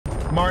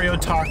Mario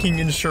talking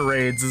in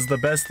charades is the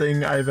best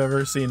thing I've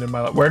ever seen in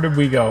my life. Where did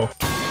we go?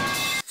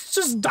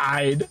 Just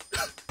died.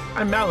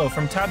 I'm Mallow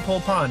from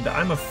Tadpole Pond.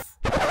 I'm a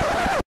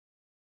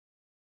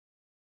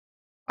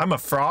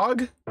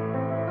frog?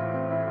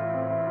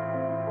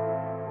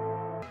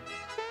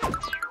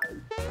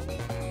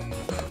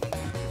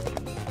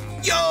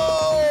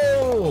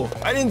 Yo!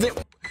 I didn't think...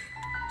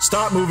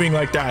 Stop moving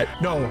like that.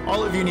 No,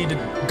 all of you need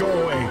to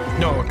go away.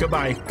 No,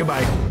 goodbye,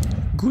 goodbye.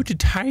 Good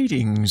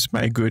tidings,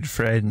 my good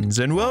friends,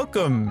 and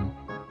welcome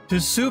to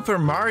Super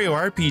Mario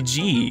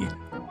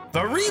RPG,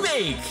 the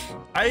remake!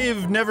 I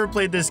have never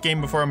played this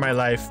game before in my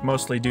life,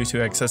 mostly due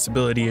to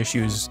accessibility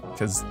issues,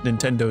 because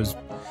Nintendo's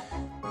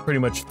pretty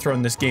much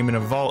thrown this game in a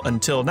vault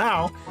until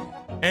now,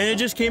 and it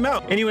just came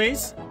out.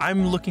 Anyways,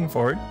 I'm looking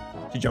forward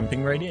to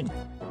jumping right in.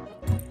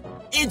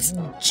 It's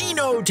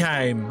Geno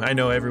time! I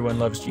know everyone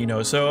loves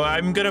Geno, so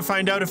I'm gonna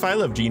find out if I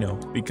love Geno,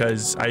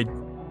 because I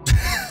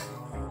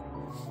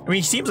mean,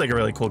 he seems like a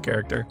really cool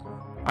character.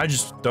 I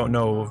just don't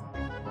know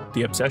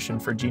the obsession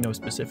for Geno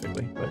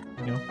specifically, but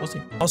you know, we'll see.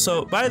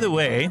 Also, by the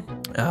way,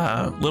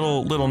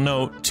 little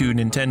note to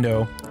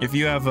Nintendo: if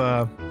you have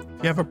a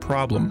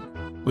problem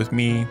with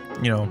me,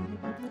 you know,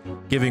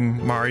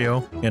 giving Mario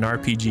an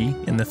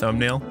RPG in the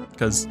thumbnail,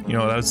 because you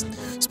know that was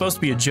supposed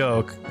to be a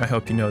joke. I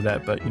hope you know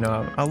that, but you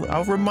know,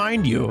 I'll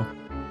remind you,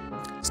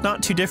 it's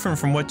not too different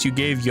from what you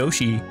gave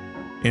Yoshi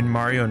in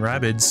Mario and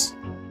Rabbids.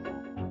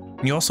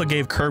 You also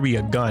gave Kirby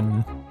a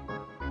gun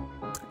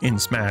in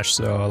Smash,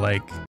 so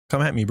like,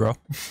 come at me, bro.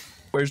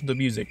 Where's the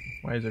music?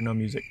 Why is there no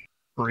music?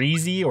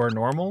 Breezy or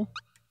normal?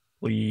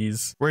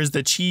 Please. Where's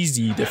the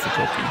cheesy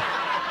difficulty?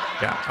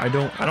 Yeah, I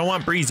don't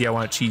want breezy, I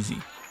want cheesy.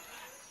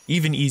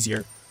 Even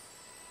easier.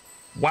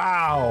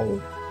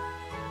 Wow.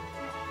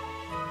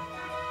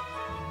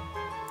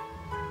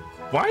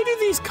 Why do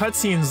these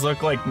cutscenes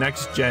look like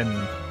next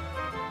gen?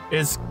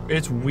 It's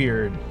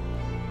weird.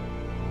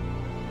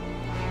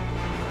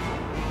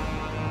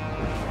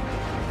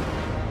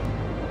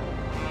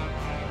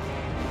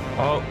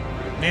 Oh,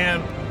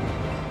 man.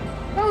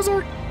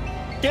 Bowser,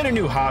 get a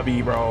new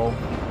hobby, bro.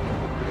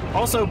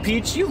 Also,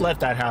 Peach, you let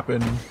that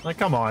happen. Like,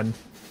 come on.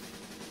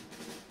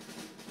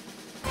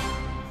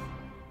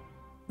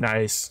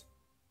 Nice.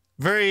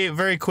 Very,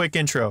 very quick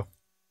intro.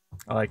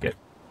 I like it.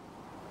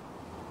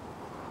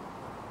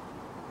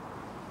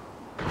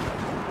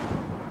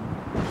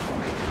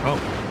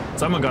 Oh,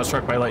 someone got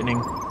struck by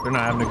lightning. They're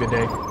not having a good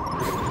day.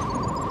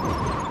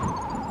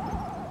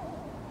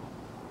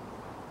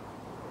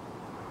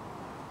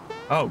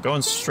 Oh,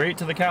 going straight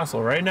to the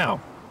castle right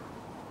now.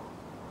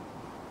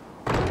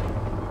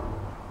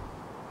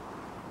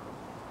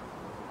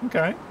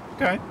 Okay,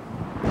 okay.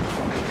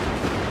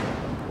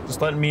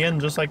 Just letting me in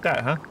just like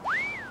that, huh?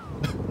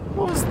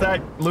 What was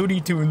that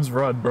Looney Tunes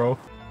run, bro?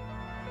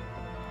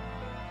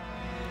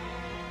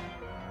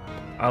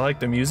 I like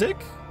the music.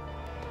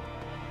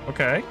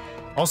 Okay.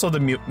 Also,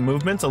 the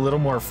movement's a little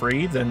more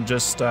free than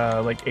just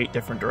like 8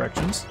 different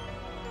directions.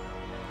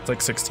 It's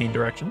like 16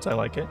 directions. I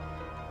like it.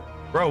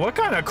 Bro, what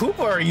kind of Koopa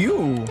are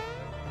you?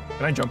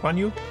 Can I jump on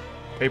you?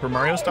 Paper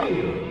Mario style?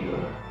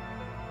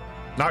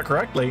 Not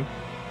correctly.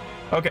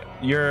 Okay,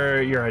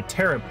 you're a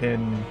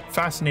Terrapin.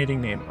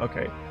 Fascinating name.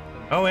 Okay.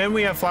 Oh, and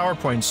we have flower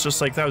points, just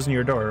like Thousand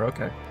Year Door.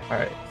 Okay. All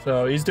right.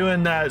 So he's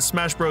doing that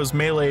Smash Bros.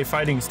 Melee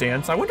fighting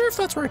stance. I wonder if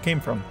that's where it came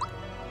from.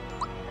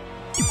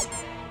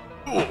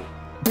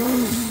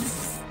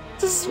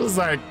 This was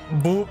like,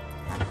 boop,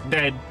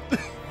 dead.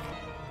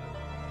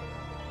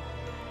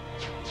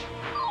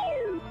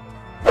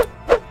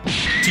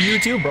 To you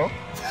too, bro.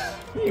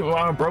 You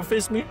wanna bro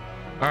fist me?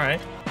 All right.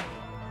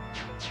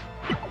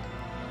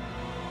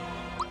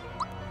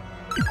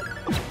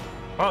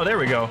 Oh, there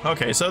we go.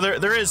 Okay, so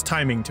there is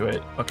timing to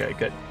it. Okay,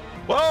 good.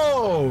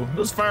 Whoa!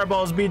 Those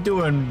fireballs be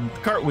doing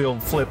cartwheel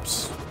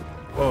flips.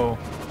 Whoa.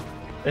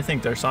 They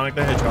think they're Sonic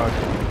the Hedgehog.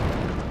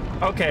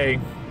 Okay.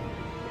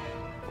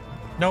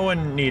 No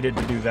one needed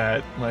to do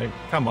that. Like,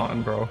 come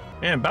on, bro.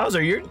 Man,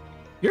 Bowser, your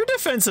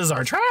defenses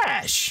are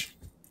trash.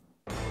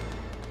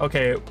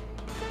 Okay.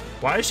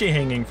 Why is she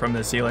hanging from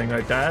the ceiling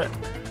like that?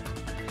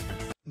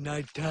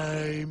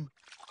 Nighttime.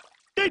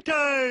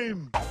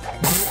 Daytime.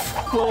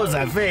 What was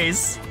that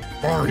face?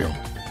 Mario.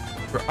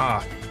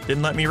 Ah,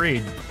 didn't let me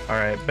read. All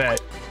right,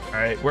 bet. All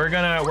right, we're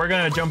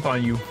gonna jump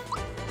on you.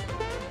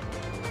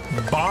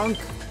 Bonk.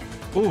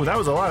 Ooh, that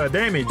was a lot of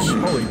damage.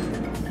 Holy.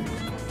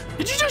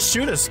 Did you just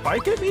shoot a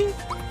spike at me?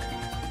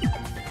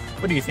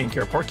 What do you think?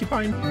 You're a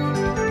porcupine?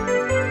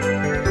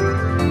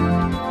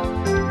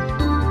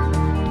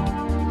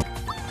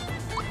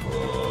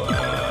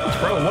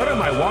 Bro, what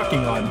am I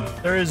walking on?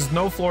 There is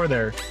no floor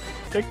there.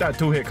 Take that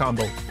 2-hit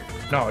combo.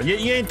 No, you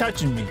ain't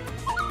touching me.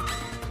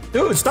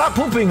 Dude, stop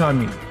pooping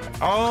on me.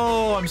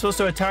 Oh, I'm supposed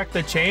to attack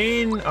the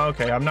chain?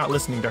 Okay, I'm not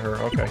listening to her.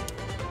 Okay.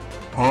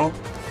 Huh?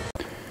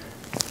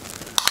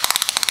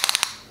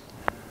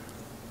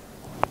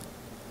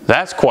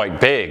 That's quite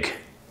big.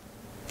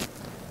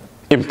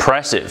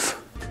 Impressive.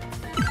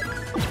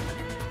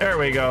 There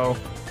we go.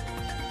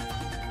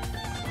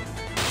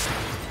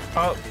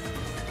 Oh.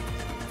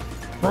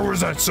 What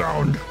was that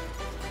sound?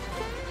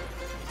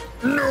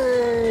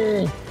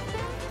 No!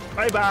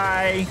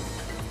 Bye-bye.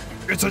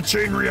 It's a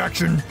chain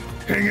reaction.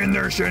 Hang in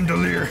there,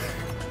 chandelier.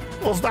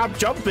 Well, stop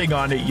jumping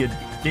on it, you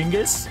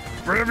dingus.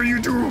 Whatever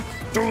you do,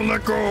 don't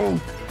let go.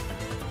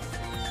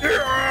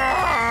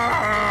 Yeah!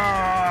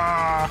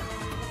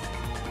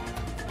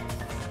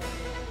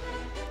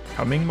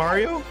 Coming,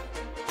 Mario?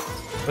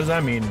 What does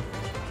that mean?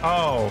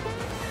 Oh,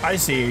 I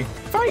see.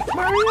 Fight,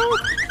 Mario!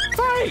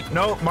 Fight!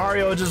 No,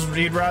 Mario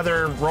he'd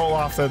rather roll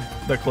off the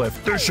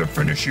cliff. This should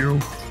finish you.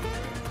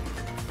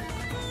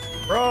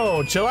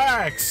 Bro,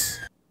 chillax.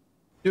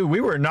 Dude,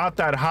 we were not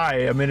that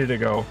high a minute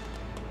ago.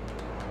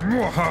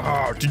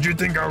 Mwahaha. Did you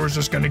think I was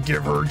just gonna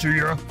give her to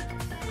you?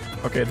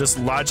 Okay, this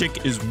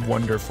logic is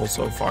wonderful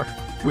so far.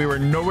 We were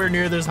nowhere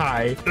near this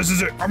high. This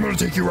is it. I'm gonna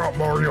take you out,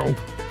 Mario.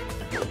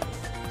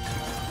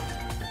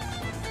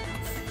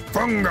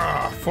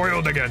 Funga!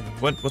 Foiled again.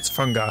 What's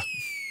funga?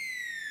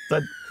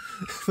 That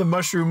the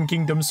Mushroom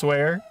Kingdom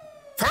swear?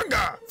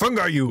 Funga!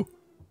 Funga you!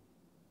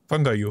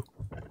 Funga you.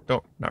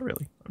 Don't, not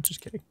really. I'm just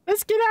kidding.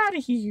 Let's get out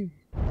of here.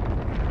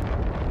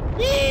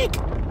 Eek!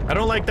 I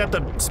don't like that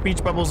the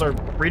speech bubbles are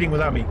reading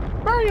without me.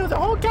 Mario, the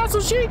whole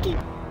castle's shaky.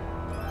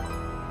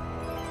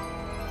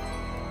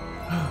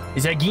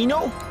 Is that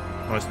Gino?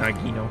 Oh, it's not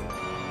Gino.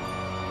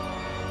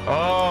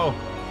 Oh,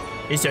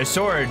 it's a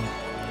sword.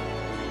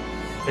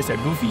 It's a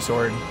goofy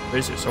sword.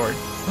 There's a sword.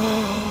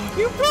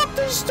 You broke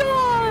the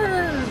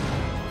star!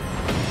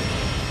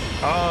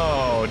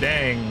 Oh,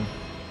 dang.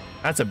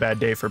 That's a bad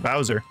day for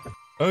Bowser.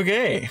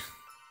 Okay.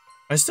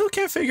 I still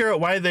can't figure out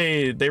why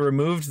they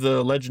removed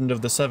the Legend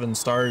of the Seven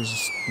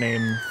Stars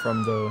name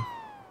from the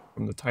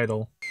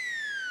title.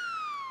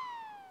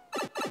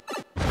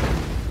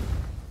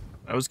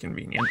 That was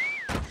convenient.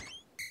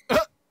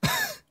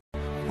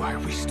 Why are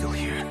we still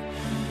here?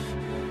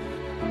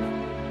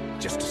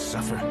 Just to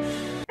suffer?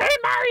 Hey,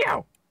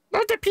 Mario!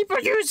 Let the people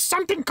use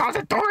something called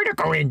a door to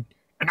go in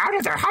and out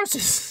of their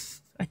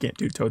houses. I can't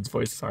do Toad's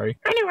voice, sorry.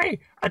 Anyway,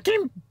 I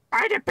came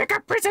by to pick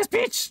up Princess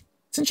Peach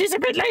since she's a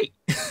bit late.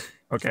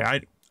 Okay,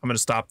 I'm gonna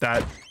stop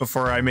that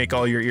before I make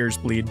all your ears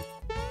bleed.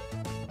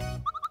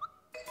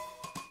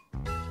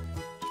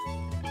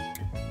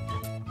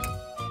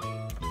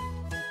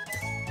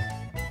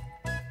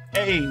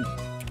 Hey.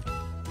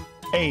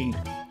 Hey.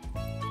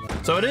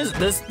 So it is,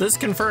 this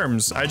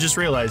confirms, I just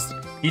realized,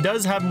 he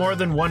does have more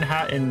than one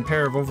hat and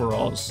pair of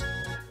overalls.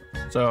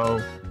 So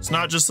it's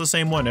not just the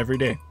same one every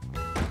day.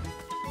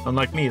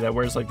 Unlike me that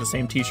wears like the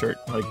same t-shirt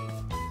like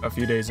a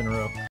few days in a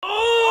row.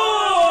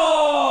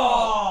 Oh!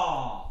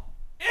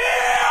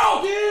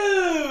 Ew!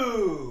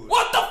 Dude!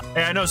 What the?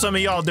 Hey, I know some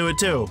of y'all do it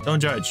too. Don't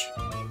judge.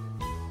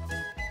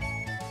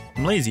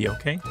 I'm lazy,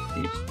 okay?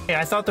 Hey,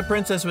 I thought the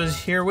princess was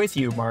here with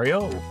you,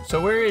 Mario. So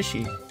where is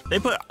she? They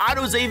put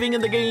auto-saving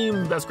in the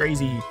game. That's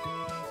crazy.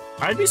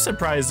 I'd be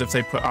surprised if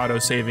they put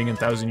auto-saving in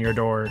Thousand Year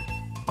Door,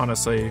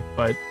 honestly.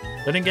 But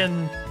then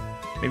again,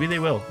 maybe they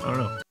will. I don't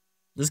know.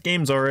 This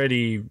game's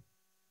already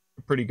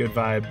a pretty good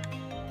vibe.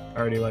 I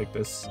already like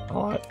this a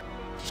lot.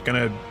 Just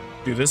gonna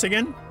do this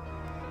again?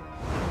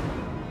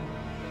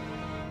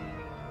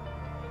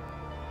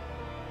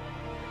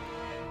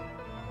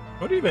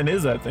 What even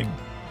is that thing?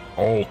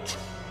 Halt.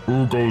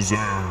 Who goes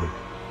there?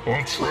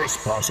 A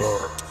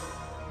trespasser.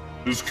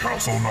 This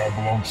castle now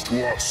belongs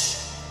to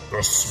us,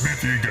 the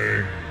Smithy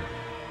Gang.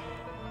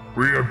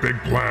 We have big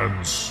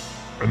plans,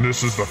 and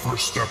this is the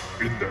first step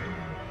in them.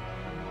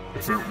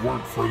 If it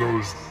weren't for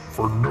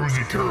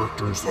nosy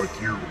characters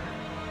like you,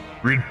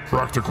 we'd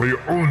practically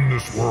own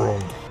this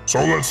world.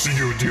 So let's see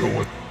you deal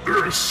with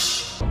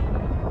this.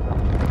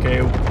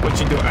 Okay, what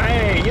you doing?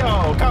 Hey,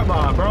 yo, come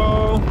on,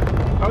 bro.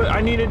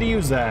 I needed to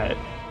use that.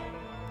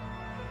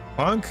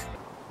 Punk?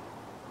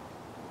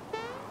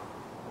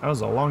 That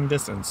was a long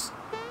distance.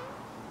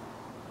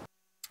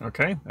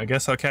 Okay, I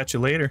guess I'll catch you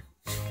later.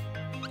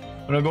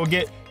 I'm gonna go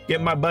get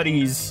my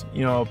buddies,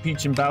 you know,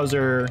 Peach and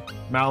Bowser,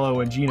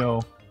 Mallow and Gino.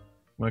 I'm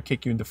gonna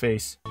kick you in the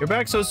face. You're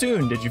back so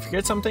soon. Did you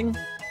forget something?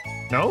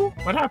 No?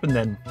 What happened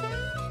then?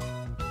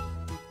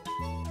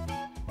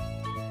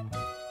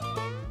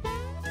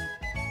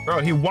 Bro,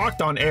 he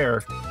walked on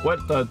air.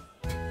 What the?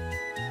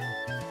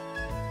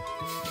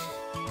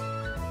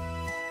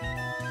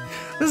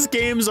 This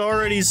game's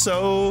already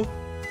so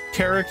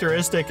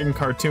characteristic and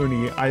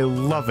cartoony. I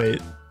love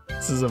it.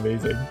 This is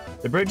amazing.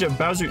 The bridge of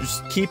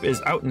Bowser's Keep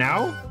is out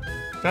now?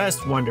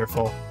 That's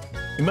wonderful.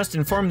 You must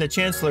inform the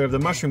Chancellor of the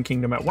Mushroom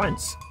Kingdom at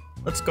once.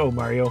 Let's go,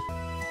 Mario.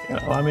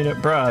 Yeah, allow me to...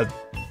 Bruh,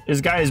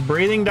 this guy is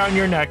breathing down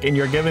your neck and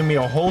you're giving me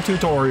a whole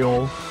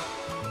tutorial.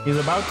 He's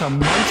about to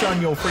munch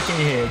on your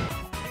freaking head.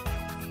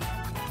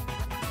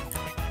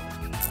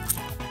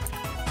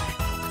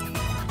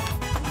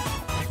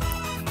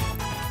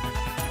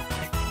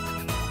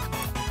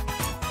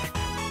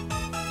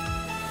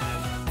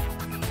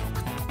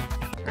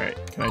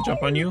 Can I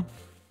jump on you?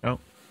 No.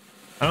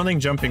 I don't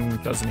think jumping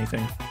does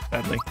anything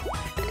badly.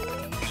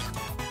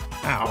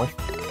 Ow.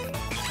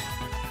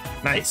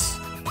 Nice.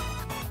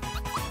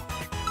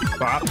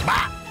 Bop,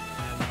 bop.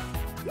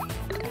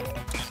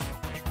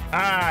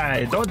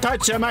 Aye, don't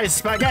touch my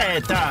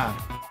spaghetti.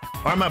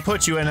 Or I'm gonna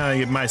put you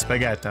in my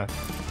spaghetti.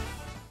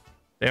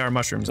 They are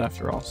mushrooms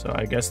after all, so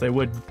I guess they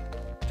would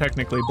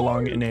technically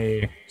belong in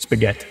a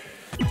spaghetti.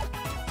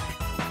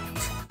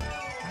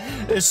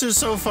 It's just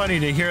so funny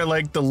to hear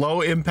like the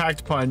low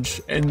impact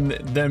punch and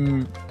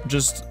them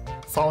just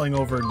falling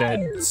over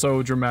dead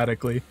so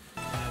dramatically.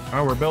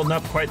 Oh, we're building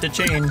up quite the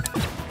chain.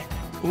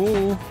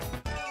 Ooh.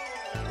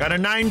 Got a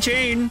 9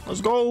 chain.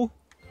 Let's go.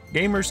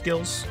 Gamer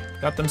skills.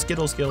 Got them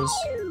Skittle skills.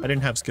 I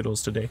didn't have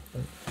Skittles today.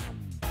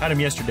 Had them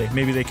yesterday.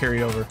 Maybe they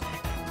carried over.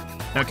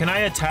 Now, can I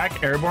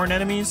attack airborne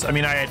enemies? I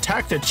mean, I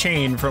attacked a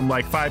chain from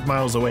like 5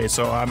 miles away,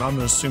 so I'm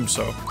gonna assume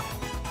so.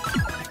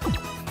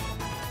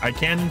 I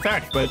can, in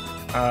fact, but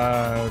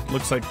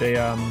looks like they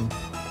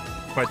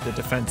quite the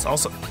defense.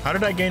 Also, how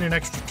did I gain an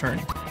extra turn?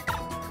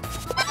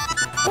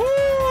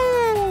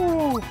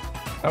 Woo!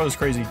 That was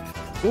crazy.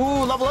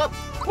 Ooh, level up!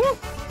 Woo!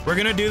 We're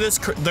gonna do this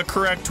the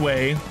correct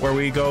way, where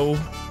we go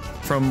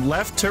from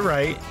left to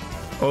right,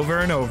 over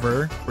and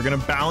over. We're gonna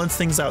balance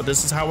things out.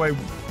 This is how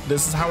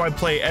I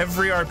play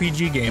every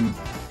RPG game,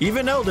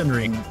 even Elden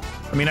Ring.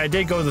 I mean, I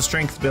did go the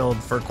strength build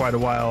for quite a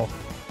while,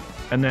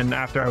 and then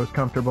after I was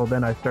comfortable,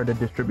 then I started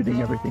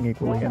distributing everything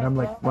equally, and I'm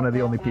like one of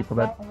the only people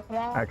that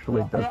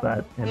actually does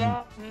that in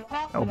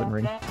Elden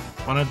Ring.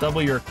 Want to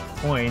double your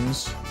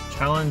coins?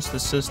 Challenge the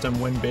system,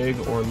 win big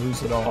or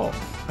lose it all.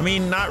 I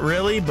mean, not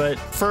really, but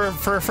for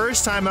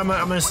first time, I'm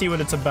gonna see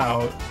what it's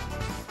about.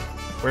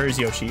 Where is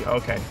Yoshi?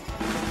 Okay.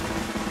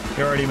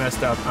 You already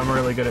messed up. I'm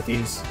really good at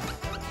these.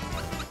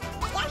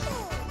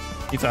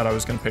 You thought I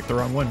was gonna pick the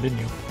wrong one, didn't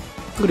you?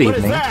 Good evening. What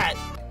is that?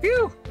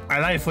 Phew! My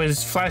life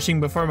was flashing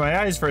before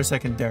my eyes for a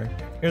second there.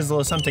 Here's a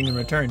little something in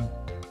return.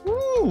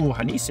 Ooh,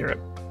 honey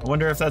syrup. I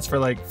wonder if that's for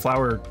like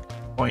flower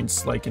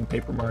points, like in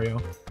Paper Mario.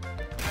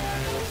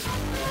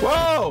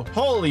 Whoa!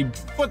 Holy,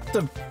 what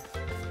the?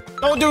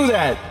 Don't do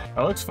that!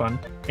 That looks fun.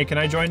 Hey, can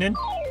I join in?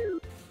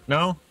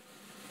 No?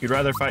 You'd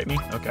rather fight me?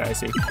 Okay, I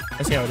see.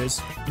 I see how it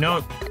is. You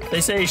know,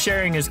 they say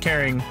sharing is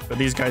caring, but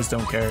these guys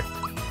don't care.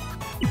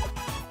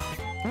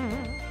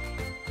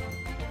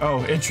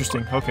 Oh,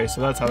 interesting. Okay,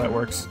 so that's how that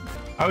works.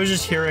 I was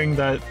just hearing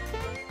that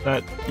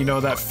you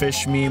know, that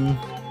fish meme.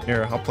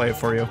 Here, I'll play it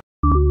for you.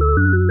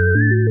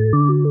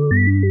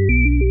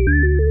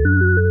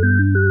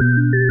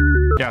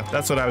 Yeah,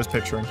 that's what I was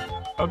picturing.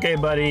 Okay,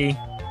 buddy.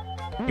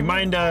 You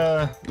mind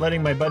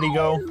letting my buddy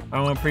go? I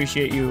don't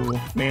appreciate you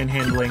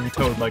manhandling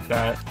Toad like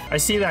that. I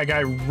see that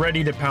guy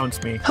ready to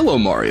pounce me. Hello,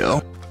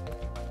 Mario.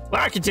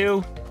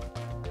 Lakitu!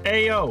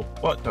 Hey, yo.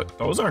 What?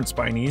 Those aren't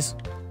spinies.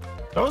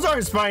 Those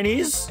aren't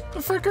spinies.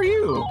 The frick are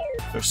you?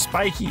 They're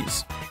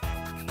spikies.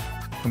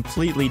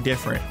 Completely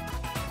different.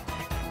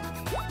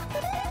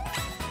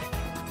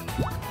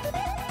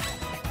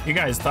 You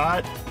guys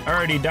thought? I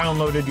already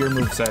downloaded your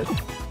moveset.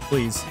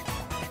 Please.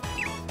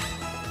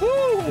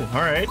 Woo!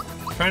 Alright.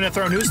 Trying to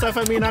throw new stuff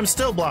at me and I'm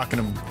still blocking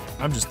them.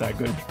 I'm just that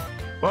good.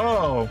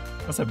 Whoa!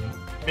 That's a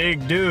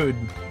big dude.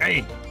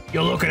 Hey,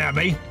 you're looking at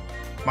me?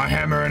 My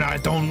hammer and I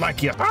don't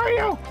like you.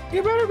 Mario,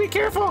 you better be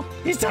careful.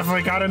 He's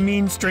definitely got a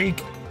mean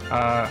streak.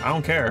 I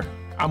don't care.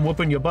 I'm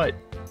whooping your butt.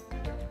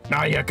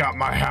 Now you got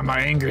my hammer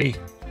angry.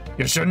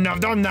 You shouldn't have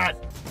done that.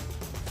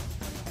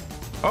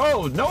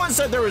 Oh, no one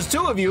said there was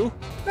 2 of you.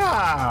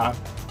 Ah,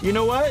 you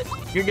know what?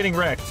 You're getting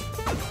wrecked.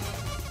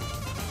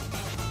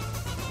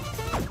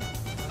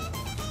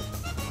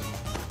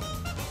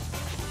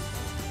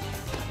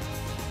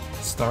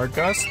 Star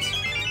Gust?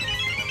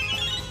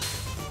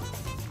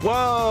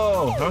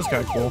 Whoa, that was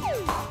kind of cool.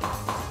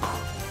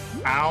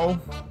 Ow,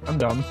 I'm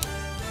dumb.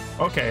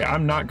 Okay,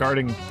 I'm not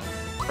guarding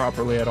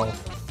properly at all.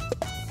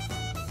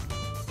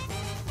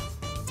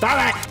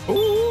 Stop it!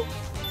 Ooh,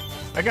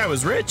 that guy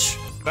was rich.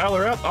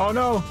 Valor up. Oh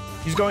no,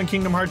 he's going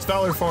Kingdom Hearts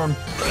Valor form.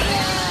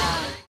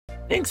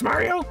 Thanks,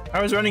 Mario.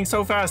 I was running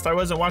so fast, I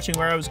wasn't watching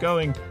where I was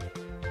going.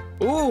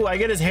 Ooh, I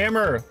get his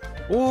hammer.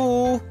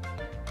 Ooh.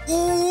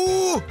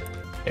 Ooh.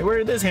 Hey, where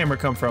did this hammer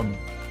come from?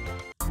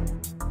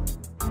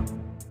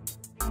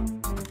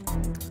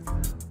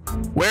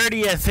 Where do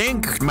you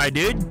think, my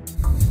dude?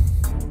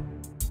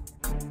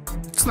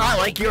 It's not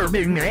like you're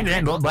being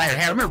handled by a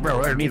hammer, bro,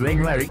 or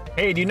anything like.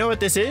 Hey, do you know what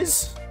this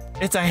is?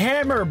 It's a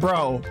hammer,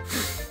 bro.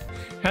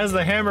 Has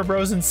the Hammer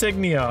Bros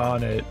insignia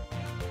on it.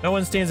 No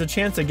one stands a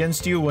chance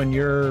against you when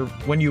you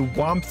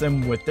whomp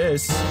them with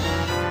this.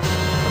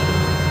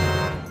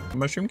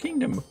 Mushroom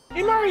Kingdom.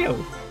 Hey Mario,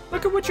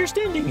 look at what you're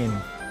standing in.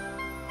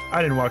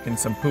 I didn't walk in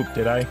some poop,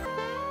 did I?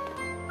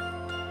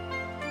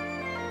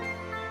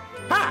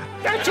 Ha!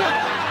 Gotcha!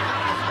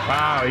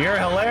 Wow, you're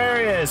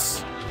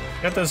hilarious.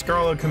 Got this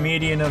girl a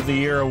Comedian of the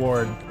Year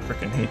award.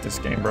 Freaking hate this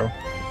game, bro.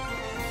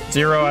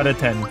 0 out of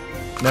 10.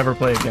 Never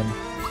play again.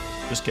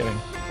 Just kidding.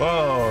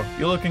 Whoa,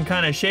 you're looking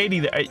kind of shady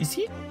there. Is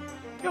he?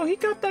 Yo, he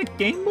got that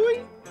Game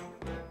Boy?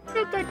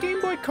 Got that Game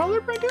Boy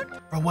Color, bro, dude?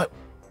 Bro,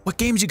 what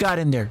games you got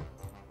in there?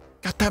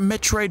 Got that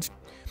Metroid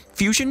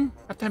Fusion?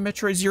 Got that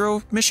Metroid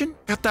Zero Mission?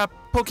 Got that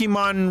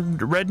Pokemon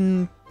Red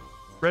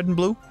and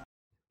Blue?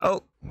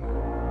 Oh,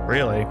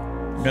 really?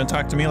 You gonna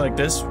talk to me like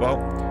this? Well,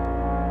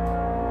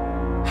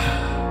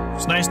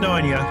 it's nice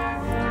knowing you.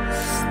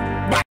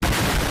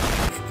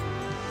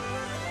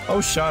 Oh,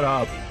 shut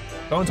up.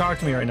 Don't talk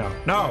to me right now.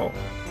 No.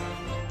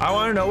 I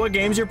want to know what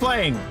games you're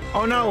playing.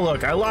 Oh no,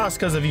 look, I lost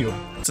because of you.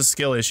 It's a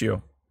skill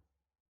issue.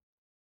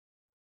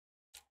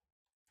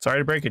 Sorry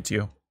to break it to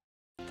you.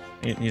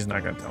 He's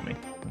not gonna tell me.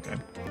 Okay.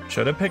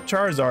 Should have picked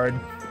Charizard.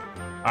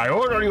 I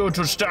order you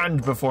to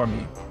stand before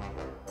me.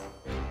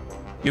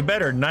 You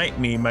better knight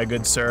me, my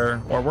good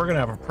sir, or we're gonna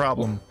have a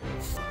problem.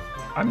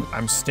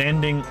 I'm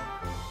standing.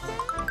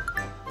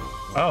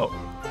 Oh.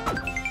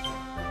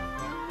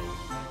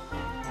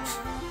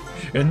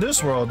 In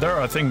this world, there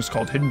are things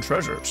called hidden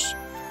treasures.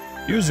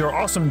 Use your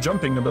awesome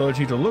jumping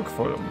ability to look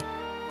for them.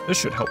 This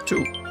should help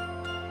too.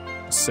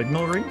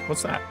 Signal ring?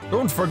 What's that?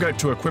 Don't forget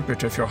to equip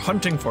it if you're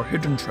hunting for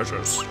hidden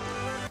treasures.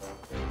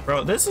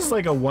 Bro, this is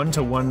like a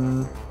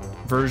one-to-one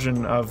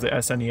version of the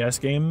SNES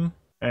game.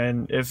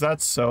 And if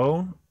that's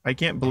so, I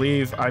can't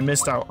believe I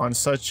missed out on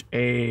such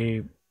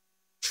a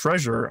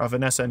treasure of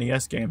an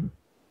SNES game.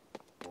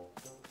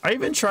 I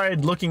even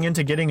tried looking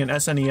into getting an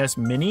SNES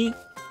Mini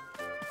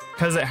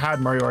because it had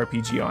Mario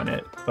RPG on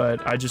it,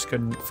 but I just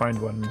couldn't find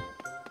one.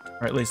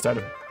 Or at least at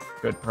a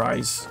good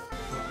price.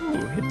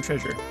 Ooh, hidden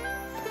treasure.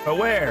 But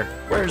where?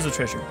 Where's the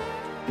treasure?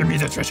 Give me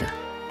the treasure.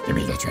 Give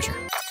me the treasure.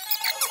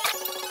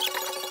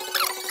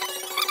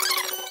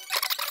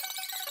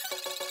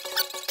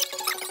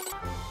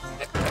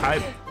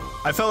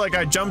 I felt like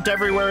I jumped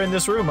everywhere in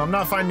this room. I'm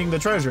not finding the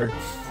treasure.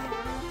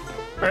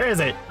 Where is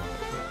it?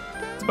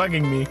 It's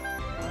bugging me.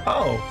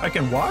 Oh, I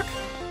can walk?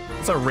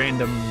 It's a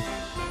random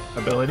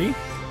ability.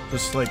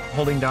 Just like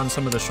holding down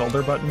some of the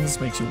shoulder buttons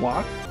makes you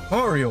walk.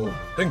 Mario,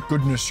 thank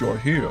goodness you're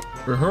here.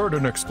 We heard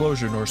an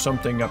explosion or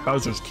something at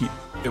Bowser's Keep.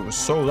 It was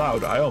so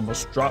loud I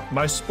almost dropped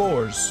my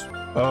spores.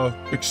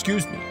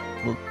 Excuse me.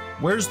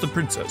 Where's the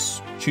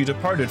princess? She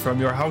departed from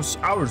your house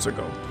hours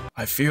ago.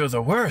 I fear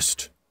the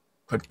worst.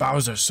 Could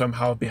Bowser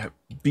somehow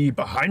be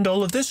behind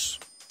all of this?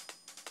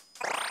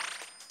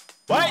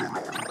 What?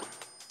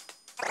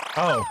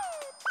 Oh.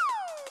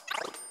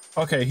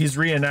 Okay, he's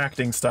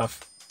reenacting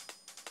stuff.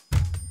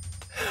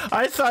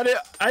 I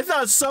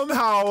thought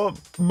somehow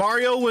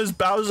Mario was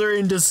Bowser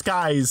in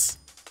disguise.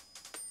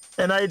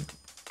 And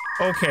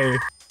okay.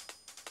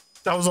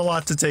 That was a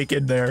lot to take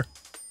in there.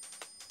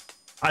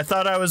 I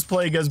thought I was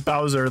playing as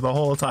Bowser the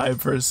whole time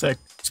for a sec.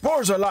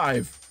 Spore's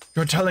alive!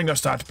 You're telling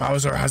us that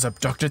Bowser has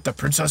abducted the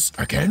princess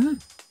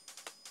again?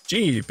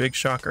 Gee, big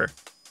shocker.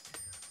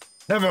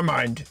 Never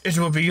mind. It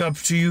will be up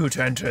to you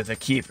to enter the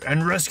keep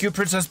and rescue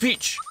Princess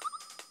Peach.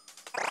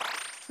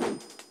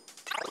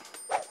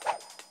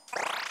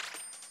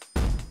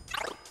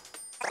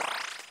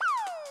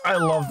 I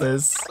love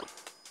this.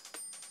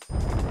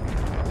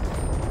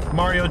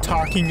 Mario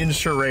talking in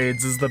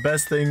charades is the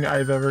best thing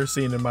I've ever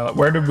seen in my life.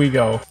 Where did we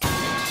go?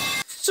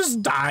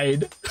 Just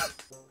died.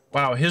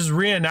 Wow, his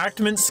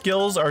reenactment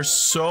skills are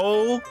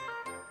so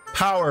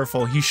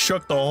powerful. He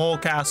shook the whole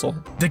castle.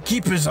 The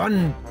keep is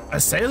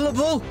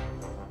unassailable?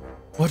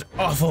 What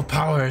awful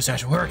power is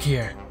at work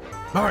here?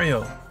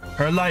 Mario,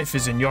 her life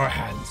is in your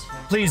hands.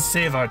 Please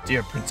save our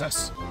dear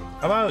princess.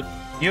 How about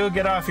you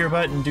get off your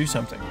butt and do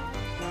something?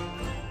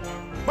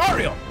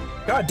 Mario!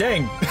 God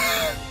dang.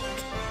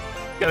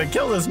 Gotta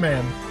kill this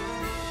man.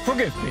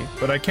 Forgive me,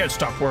 but I can't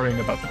stop worrying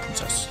about the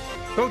princess.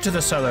 Go to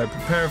the cellar,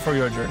 prepare for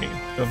your journey.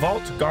 The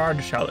vault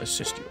guard shall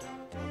assist you.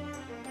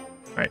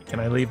 All right, can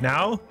I leave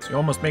now? You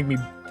almost make me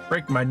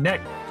break my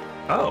neck.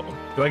 Oh,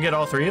 do I get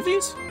all three of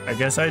these? I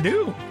guess I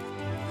do.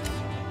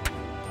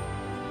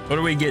 What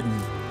are we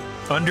getting?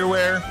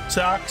 Underwear,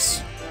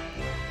 socks,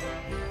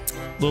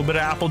 a little bit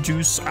of apple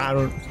juice. I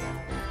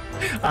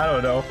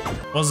don't know.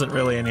 Wasn't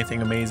really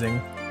anything amazing.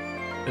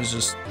 It was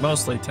just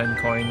mostly 10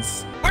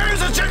 coins. Where's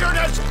the chicken?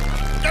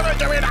 Give it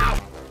to me now!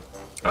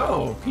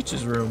 Oh,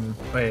 Peach's room.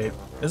 Wait,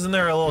 isn't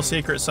there a little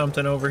secret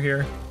something over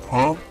here?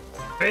 Huh?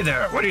 Hey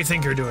there, what do you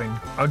think you're doing?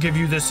 I'll give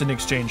you this in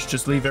exchange.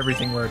 Just leave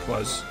everything where it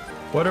was.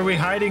 What are we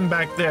hiding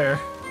back there?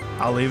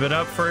 I'll leave it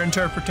up for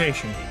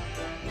interpretation.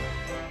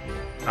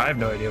 I have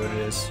no idea what it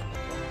is.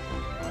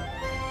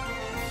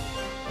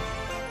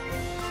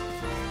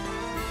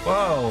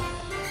 Whoa.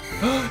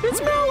 It's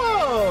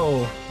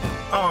Mellow!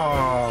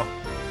 Aww.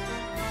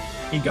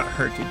 He got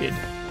hurt, he did.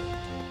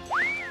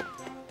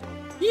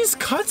 These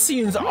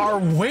cutscenes are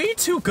way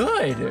too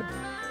good.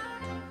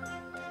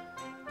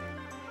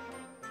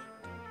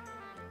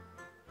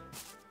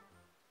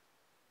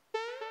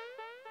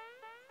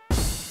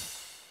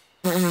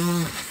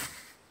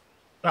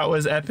 That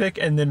was epic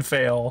and then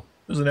fail.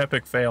 It was an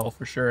epic fail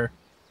for sure.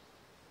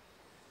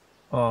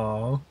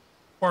 Aw.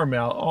 Poor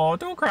Mal. Oh,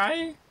 don't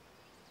cry.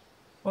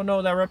 Oh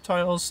no, that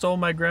reptile stole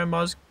my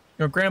grandpa's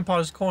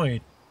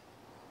coin.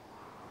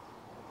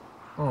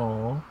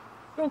 Oh.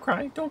 Don't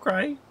cry, don't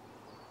cry.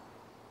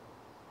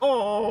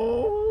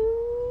 Oh.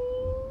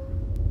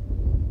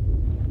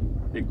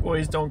 Big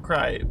boys don't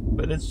cry,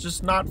 but it's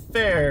just not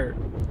fair.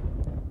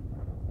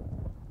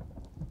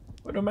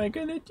 What am I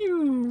gonna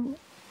do?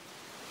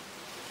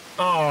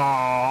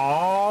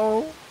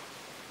 Oh.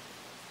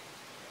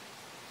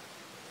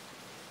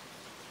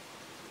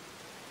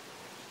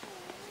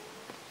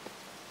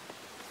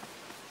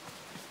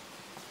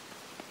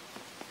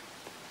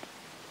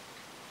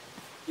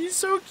 He's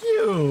so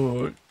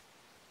cute.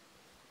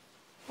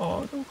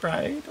 Oh, don't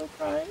cry, don't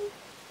cry.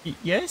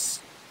 Yes?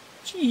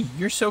 Gee,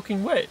 you're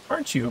soaking wet,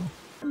 aren't you?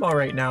 I'm all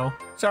right now.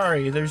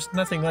 Sorry, there's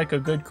nothing like a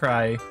good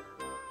cry.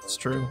 It's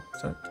true.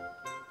 So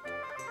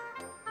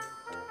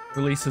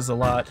releases a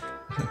lot.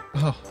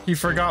 Oh, he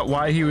forgot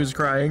why he was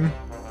crying.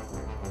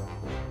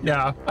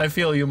 Yeah, I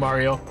feel you,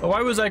 Mario. But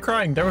why was I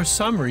crying? There was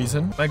some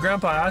reason. My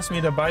grandpa asked me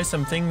to buy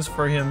some things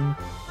for him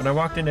when I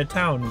walked into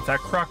town. That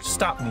croc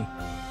stopped me.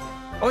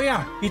 Oh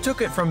yeah, he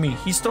took it from me.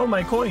 He stole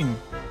my coin.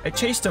 I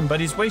chased him, but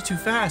he's way too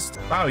fast.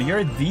 Wow,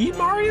 you're the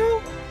Mario?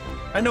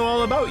 I know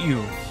all about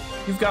you.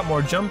 You've got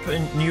more jump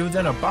in you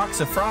than a box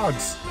of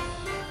frogs.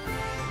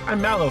 I'm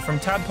Mallow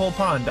from Tadpole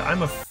Pond.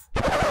 I'm a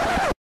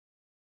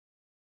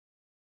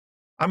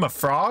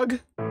frog?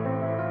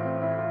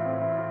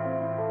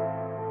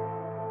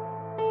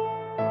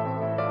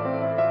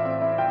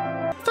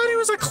 I thought he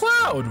was a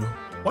cloud.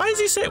 Why is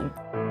he saying...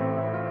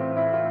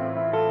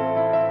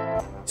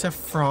 He's a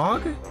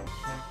frog?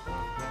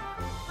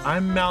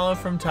 I'm Mallow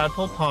from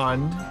Tadpole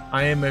Pond.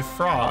 I am a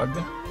frog,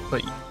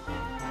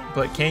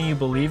 but can you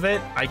believe it?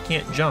 I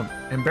can't jump.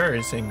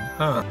 Embarrassing,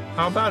 huh?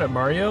 How about it,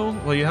 Mario?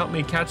 Will you help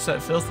me catch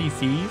that filthy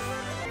thief?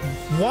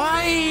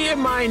 Why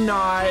am I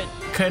not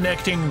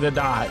connecting the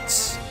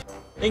dots?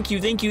 Thank you,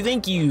 thank you,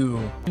 thank you.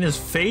 And his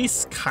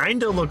face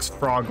kinda looks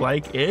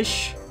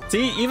frog-like-ish.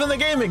 See, even the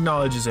game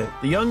acknowledges it.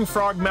 The young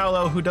frog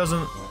Mallow, who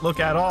doesn't look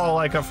at all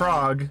like a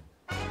frog,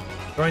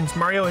 joins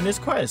Mario in his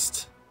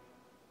quest.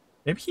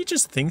 Maybe he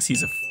just thinks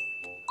he's a...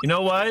 You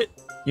know what?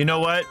 You know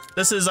what?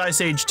 This is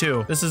Ice Age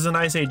 2. This is an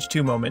Ice Age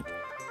 2 moment.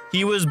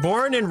 He was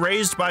born and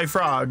raised by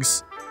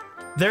frogs.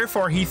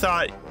 Therefore, he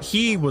thought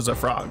he was a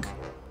frog.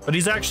 But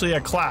he's actually a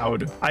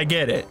cloud. I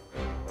get it.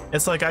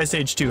 It's like Ice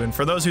Age 2. And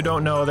for those who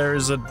don't know,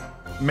 there's a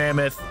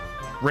mammoth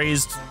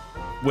raised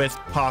with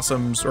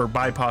possums or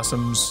by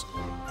possums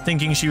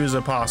thinking she was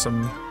a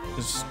possum.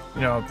 It's,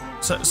 you know,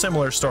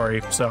 similar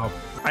story. So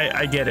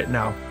I get it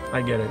now.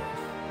 I get it.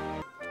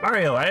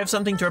 Mario, I have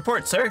something to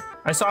report, sir.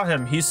 I saw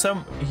him. He's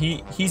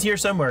here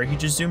somewhere. He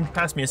just zoomed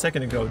past me a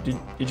second ago.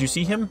 Did you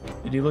see him?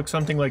 Did he look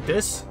something like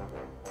this?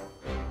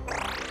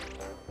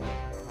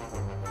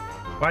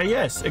 Why,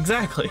 yes,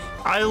 exactly.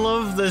 I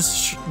love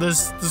this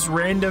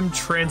random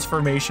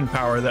transformation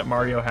power that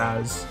Mario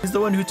has. He's the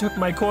one who took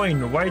my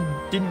coin. Why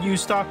didn't you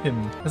stop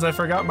him? Because I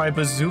forgot my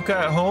bazooka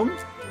at home?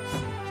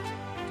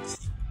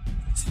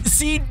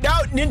 See,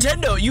 now,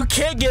 Nintendo, you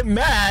can't get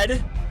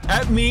mad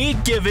at me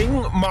giving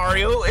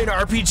Mario an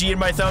RPG in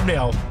my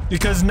thumbnail,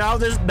 because now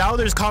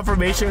there's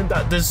confirmation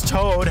that this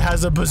Toad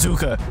has a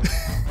bazooka.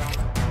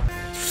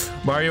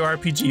 Mario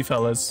RPG,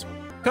 fellas.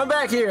 Come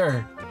back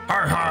here.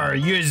 Har har,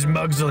 yous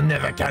mugs will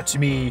never catch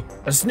me.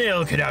 A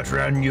snail could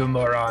outrun you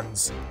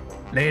morons.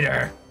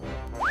 Later.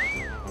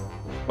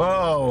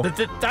 Whoa,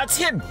 that's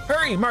him.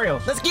 Hurry,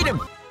 Mario, let's get him.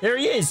 There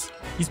he is.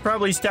 He's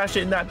probably stashed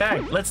it in that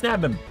bag. Let's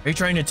nab him. Are you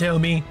trying to tell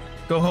me?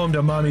 Go home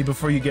to mommy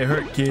before you get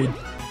hurt, kid.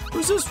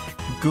 Who's this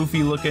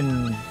goofy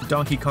looking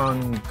Donkey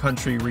Kong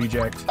Country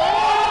reject?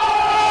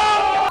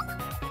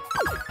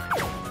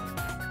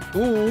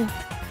 Ooh,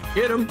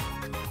 get him.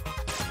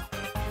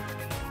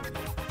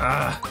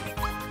 Ah.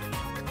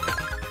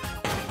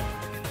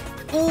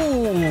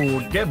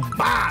 Ooh, get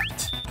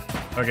bopped.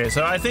 Okay,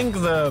 so I think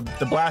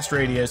the blast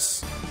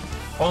radius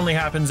only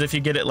happens if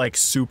you get it like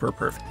super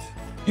perfect.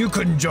 You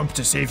couldn't jump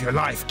to save your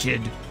life,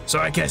 kid. So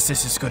I guess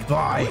this is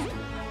goodbye.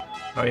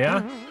 Oh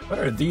yeah? What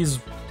are these?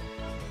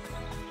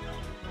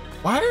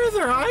 Why are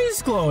their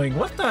eyes glowing?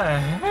 What the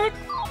heck?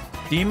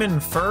 Demon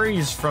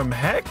furries from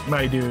heck,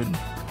 my dude.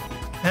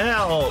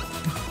 Help.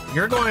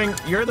 You're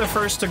the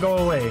first to go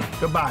away.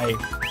 Goodbye.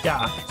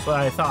 Yeah, that's what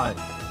I thought.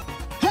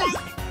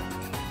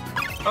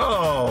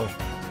 Oh.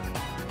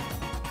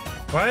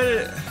 Why did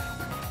it...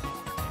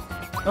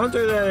 Don't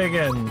do that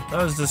again.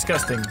 That was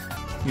disgusting.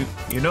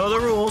 You know the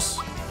rules.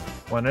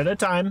 One at a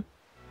time.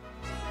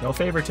 No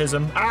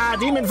favoritism. Ah,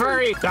 demon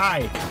furry!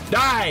 Die!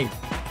 Die!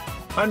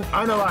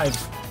 Unalive.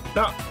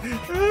 No.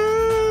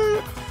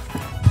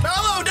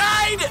 Mallow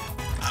died!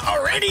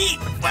 Already?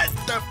 What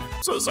the?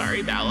 So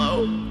sorry,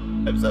 Mallow.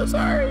 I'm so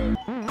sorry.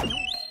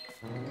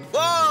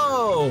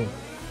 Whoa!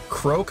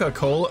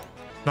 Coca-Cola.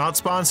 Not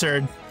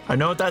sponsored. I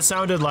know what that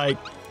sounded like.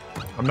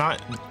 I'm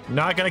not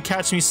gonna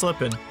catch me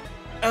slipping.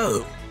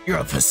 Oh, you're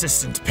a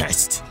persistent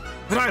pest.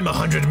 But I'm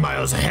 100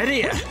 miles ahead of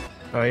you.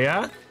 Oh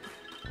yeah?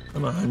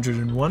 I'm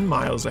 101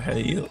 miles ahead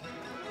of you.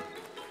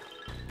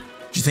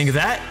 Did you think of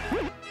that?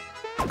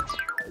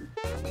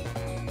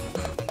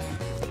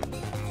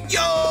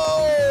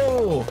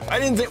 Yo! I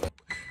didn't think...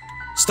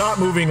 Stop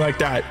moving like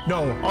that.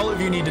 No, all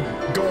of you need to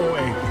go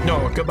away.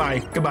 No, goodbye,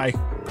 goodbye.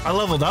 I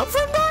leveled up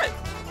from that?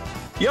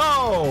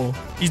 Yo!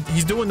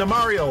 He's doing the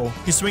Mario.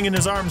 He's swinging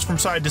his arms from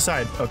side to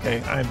side.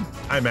 Okay,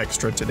 I'm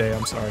extra today,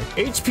 I'm sorry.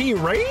 HP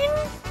Rain?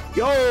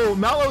 Yo,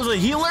 Mallow's a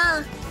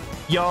healer?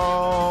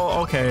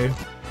 Yo, okay.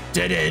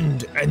 Dead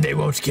end, and they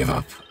won't give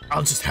up.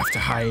 I'll just have to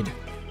hide.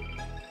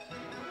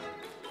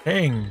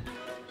 Dang.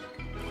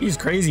 He's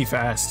crazy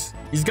fast.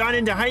 He's gone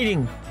into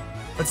hiding.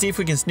 Let's see if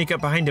we can sneak up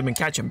behind him and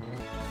catch him.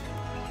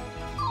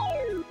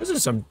 This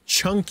is some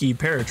chunky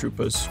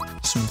paratroopers.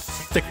 Some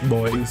thick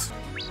boys.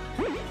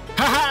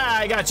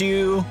 Haha, I got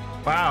you.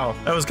 Wow,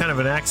 that was kind of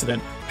an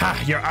accident.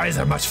 Ha, your eyes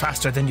are much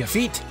faster than your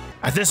feet.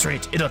 At this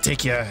rate, it'll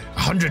take you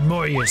 100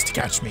 more years to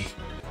catch me.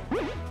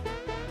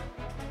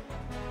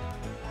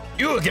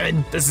 You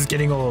again, this is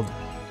getting old.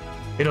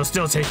 It'll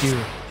still take you.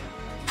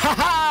 Ha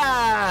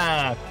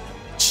ha!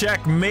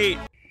 Checkmate.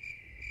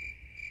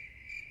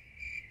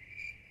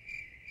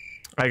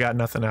 I got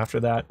nothing after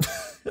that.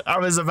 I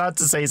was about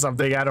to say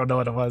something, I don't know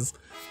what it was.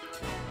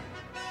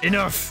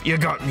 Enough, you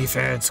got me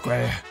fair and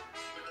square.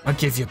 I'll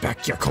give you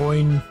back your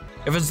coin.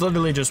 If it's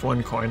literally just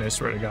one coin, I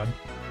swear to God.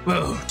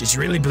 Whoa, did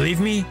you really believe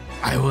me?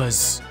 I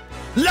was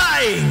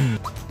lying!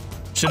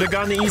 Should have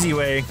gone the easy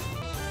way.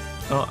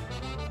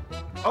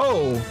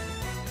 Oh,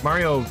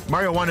 Mario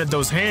wanted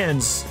those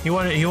hands. He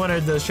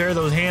wanted to share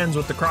those hands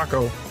with the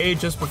Croco. Hey,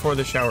 just before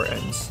the shower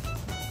ends.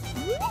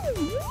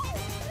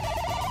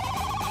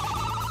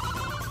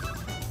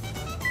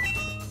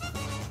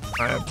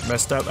 I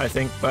messed up, I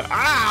think, but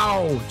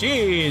ow!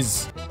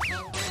 Jeez!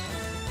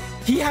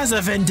 He has a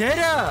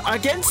vendetta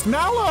against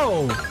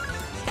Mallow!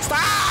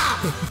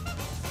 Stop!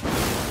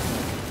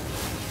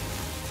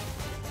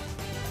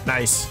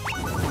 Nice.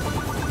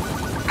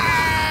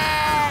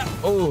 Ah!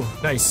 Oh,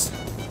 nice.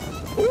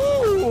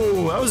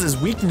 Ooh, that was his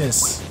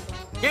weakness.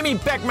 Give me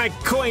back my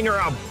coin or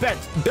I'll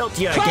belt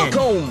you again.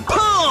 Falcon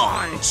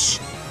punch!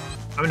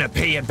 I'm gonna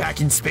pay you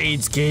back in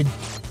spades, kid.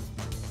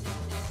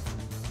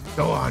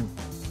 Go on.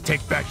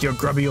 Take back your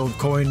grubby old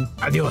coin.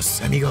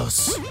 Adios,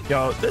 amigos.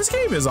 Yo, this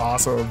game is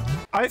awesome.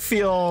 I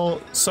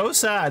feel so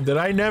sad that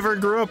I never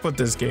grew up with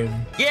this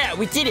game. Yeah,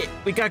 we did it.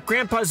 We got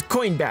Grandpa's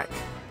coin back.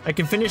 I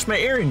can finish my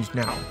errand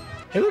now.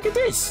 Hey, look at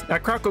this.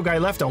 That Croco guy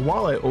left a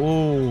wallet.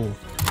 Oh.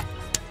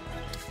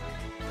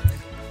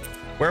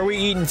 Where are we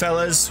eating,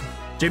 fellas?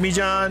 Jimmy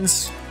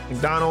John's,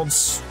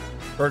 McDonald's,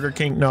 Burger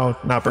King. No,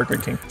 not Burger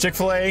King.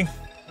 Chick-fil-A.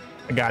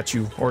 I got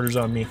you. Orders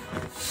on me.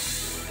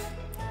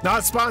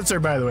 Not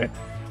sponsored, by the way.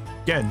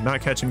 Again, not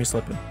catching me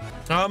slipping.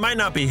 Oh, it might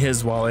not be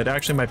his wallet.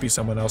 Actually, might be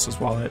someone else's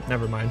wallet.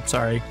 Never mind.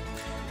 Sorry.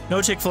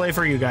 No Chick-fil-A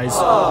for you guys.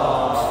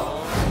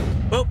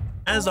 Well,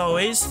 as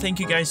always, thank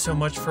you guys so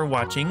much for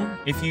watching.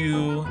 If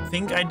you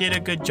think I did a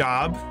good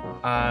job,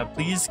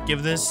 please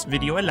give this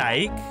video a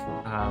like.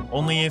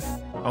 Only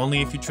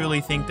if you truly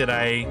think that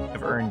I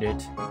have earned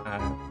it.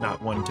 Not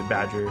one to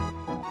badger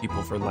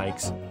people for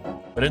likes.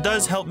 But it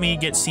does help me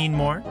get seen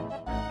more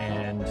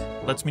and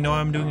lets me know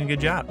I'm doing a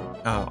good job.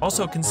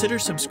 Also, consider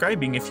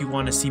subscribing if you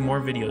want to see more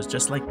videos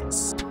just like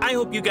this. I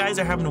hope you guys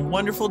are having a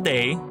wonderful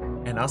day,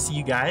 and I'll see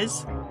you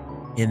guys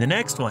in the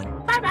next one.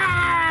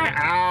 Bye-bye!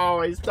 Ow,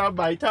 I stubbed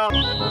my toe.